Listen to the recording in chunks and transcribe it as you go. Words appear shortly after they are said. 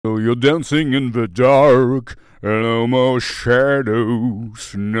So you're dancing in the dark, no more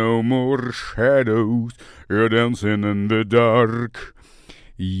shadows, no more shadows, you're dancing in the dark.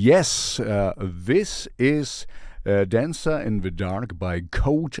 Yes, this is Dancer in the Dark by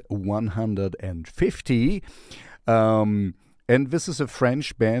Code 150. And this is a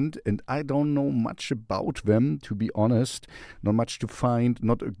French band, and I don't know much about them, to be honest. Not much to find,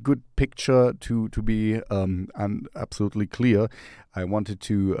 not a good picture to be absolutely clear. I wanted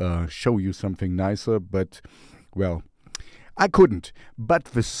to show you something nicer, but, well, I couldn't. But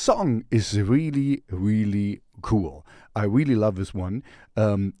the song is really, really cool. I really love this one.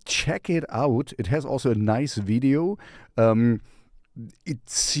 Check it out. It has also a nice video. It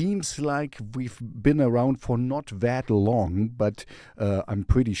seems like we've been around for not that long, but I'm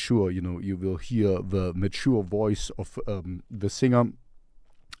pretty sure, you will hear the mature voice of the singer.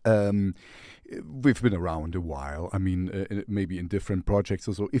 We've been around a while. I mean, maybe in different projects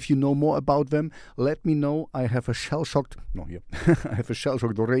or so. If you know more about them, let me know. I have a Shellshocked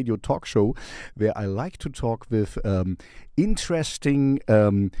Radio talk show where I like to talk with interesting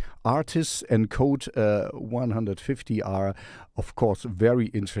artists, and Code 150 are, of course, very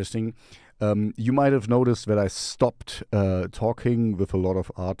interesting. You might have noticed that I stopped talking with a lot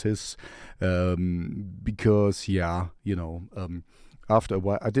of artists because, after a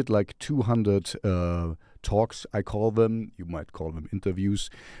while, I did like 200 talks, I call them. You might call them interviews.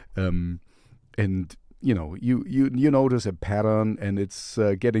 And, you notice a pattern, and it's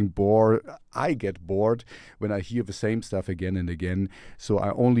getting bored. I get bored when I hear the same stuff again and again. So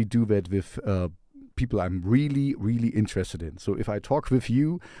I only do that with people I'm really, really interested in. So if I talk with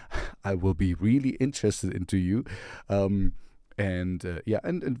you, I will be really interested into you. And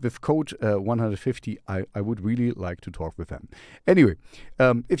with Code 150, I would really like to talk with them. Anyway,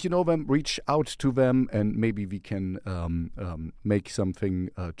 if you know them, reach out to them, and maybe we can make something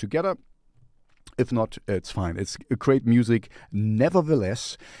together. If not, it's fine. It's great music.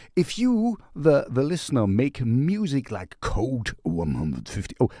 Nevertheless, if you, the listener, make music like Code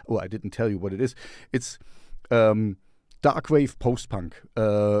 150... Oh, I didn't tell you what it is. It's Darkwave post-punk.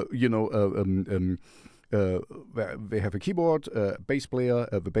 They have a keyboard, bass player.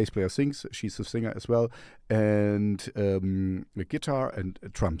 The bass player sings. She's a singer as well, and a guitar and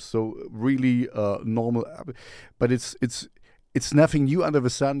drums. So really normal, but it's nothing new under the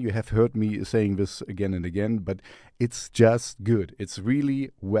sun. You have heard me saying this again and again, but it's just good. It's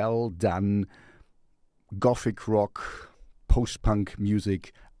really well done, Gothic rock, post-punk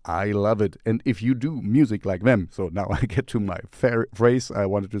music. I love it. And if you do music like them, so now I get to my phrase I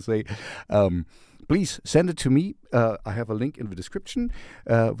wanted to say, please send it to me. I have a link in the description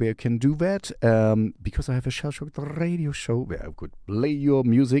where you can do that, because I have a Shellshocked Radio show where I could play your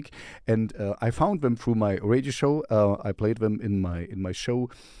music, and I found them through my radio show. I played them in my show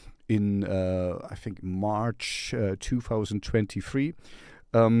in I think March 2023.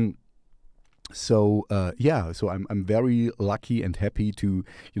 So I'm very lucky and happy to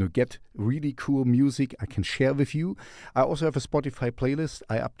get really cool music I can share with you. I also have a Spotify playlist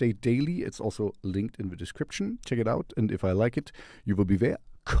I update daily. It's also linked in the description. Check it out, and if I like it, you will be there.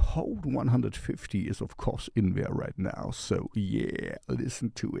 Code 150 is of course in there right now. So yeah,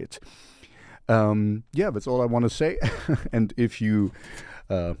 listen to it. That's all I want to say. And if you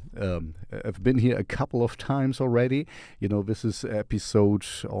have been here a couple of times already, this is episode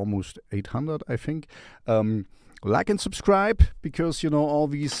almost 800, I think. Like and subscribe, because all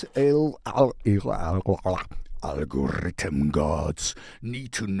these algorithm gods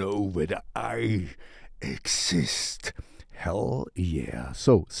need to know that I exist. Hell yeah.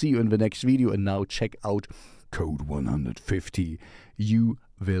 So see you in the next video, and now check out Code 150. You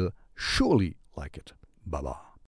will surely like it. Bye-bye.